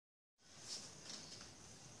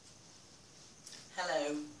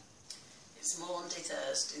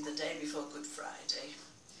Thursday, the day before Good Friday.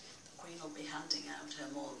 The Queen will be handing out her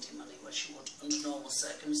Maundy money, where she would under normal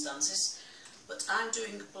circumstances. But I'm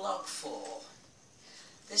doing blog 4.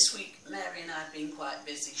 This week, Mary and I have been quite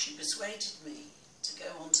busy. She persuaded me to go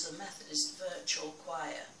onto the Methodist virtual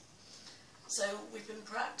choir. So we've been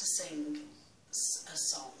practicing a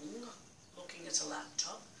song, looking at a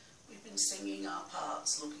laptop. We've been singing our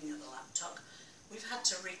parts, looking at the laptop. We've had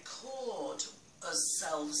to record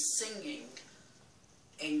ourselves singing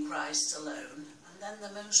In Christ Alone. And then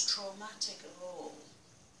the most traumatic of all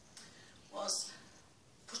was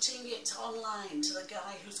putting it online to the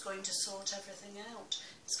guy who's going to sort everything out.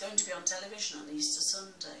 It's going to be on television on Easter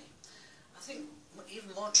Sunday. I think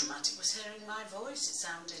even more traumatic was hearing my voice. It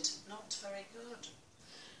sounded not very good.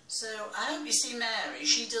 So I hope you see Mary.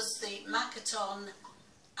 She does the Macathon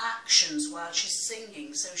actions while she's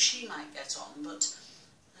singing, so she might get on, but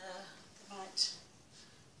they might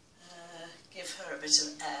give her a bit of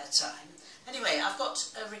airtime. Anyway, I've got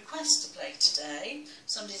a request to play today.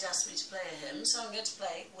 Somebody's asked me to play a hymn, so I'm going to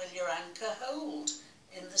play Will Your Anchor Hold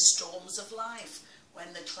in the Storms of Life,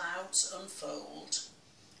 when the clouds unfold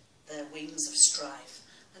their wings of strife.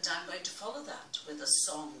 And I'm going to follow that with a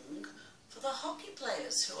song for the hockey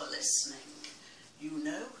players who are listening. You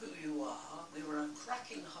know who you are. We were a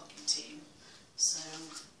cracking hockey team, so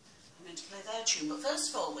I'm going to play their tune. But first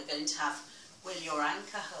of all, we're going to have Will Your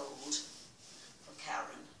Anchor Hold for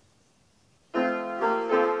Karen.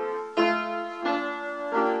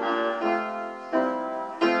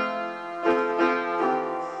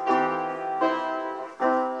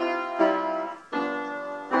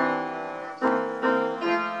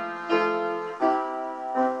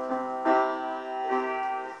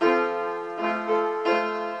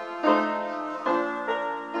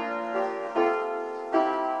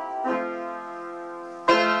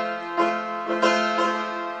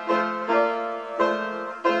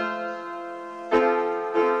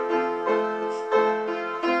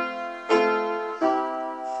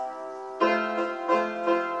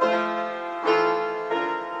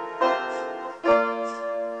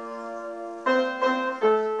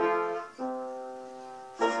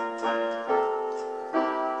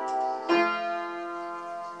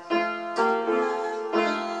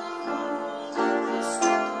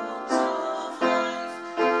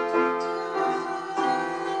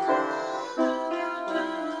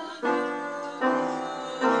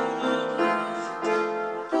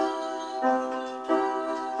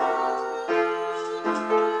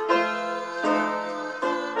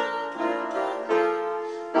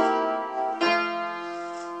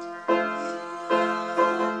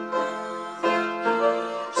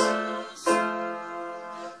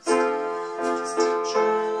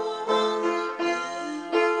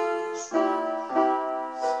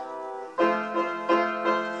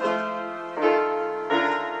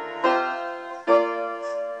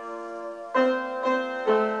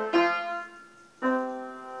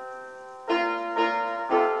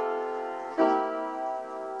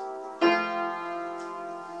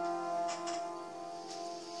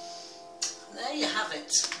 There you have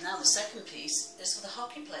it. Now the second piece is for the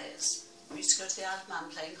hockey players. We used to go to the Isle of Man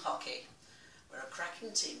playing hockey. We're a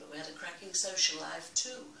cracking team, but we had a cracking social life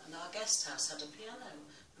too, and our guest house had a piano,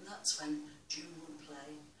 and that's when June would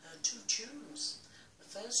play her 2 tunes.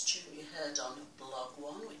 The first tune you heard on blog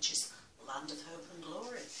 1, which is Land of Hope and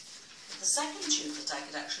Glory. But the second tune that I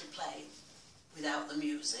could actually play without the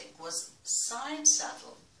music was Side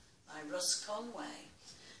Saddle by Russ Conway.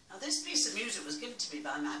 Now this piece of music was given to me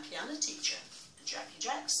by my piano teacher, Jackie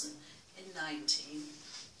Jackson, in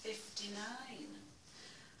 1959.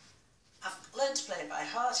 I've learned to play it by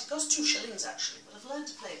heart. It costs 2 shillings actually, but I've learned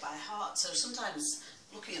to play it by heart, so sometimes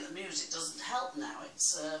looking at the music doesn't help now.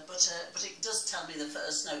 But it does tell me the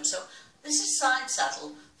first note. So this is Side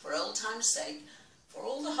Saddle, for old time's sake, for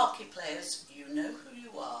all the hockey players, you know who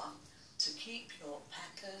you are, to keep your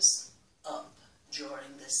peckers up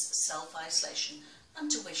during this self-isolation,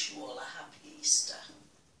 and to wish you all a happy Easter.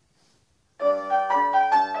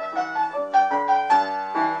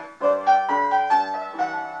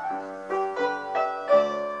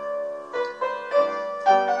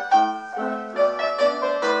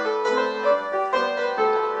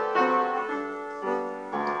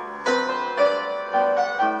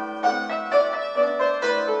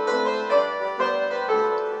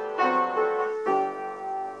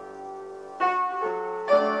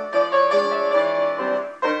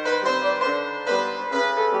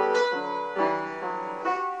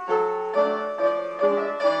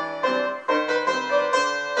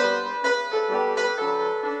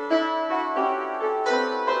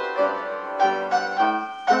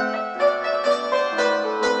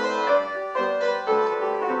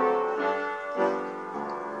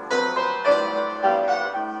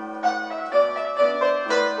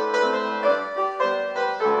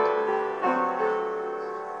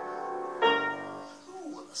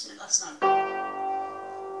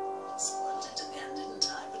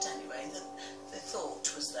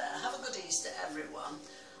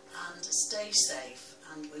 and stay safe,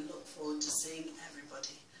 and we look forward to seeing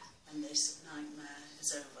everybody when this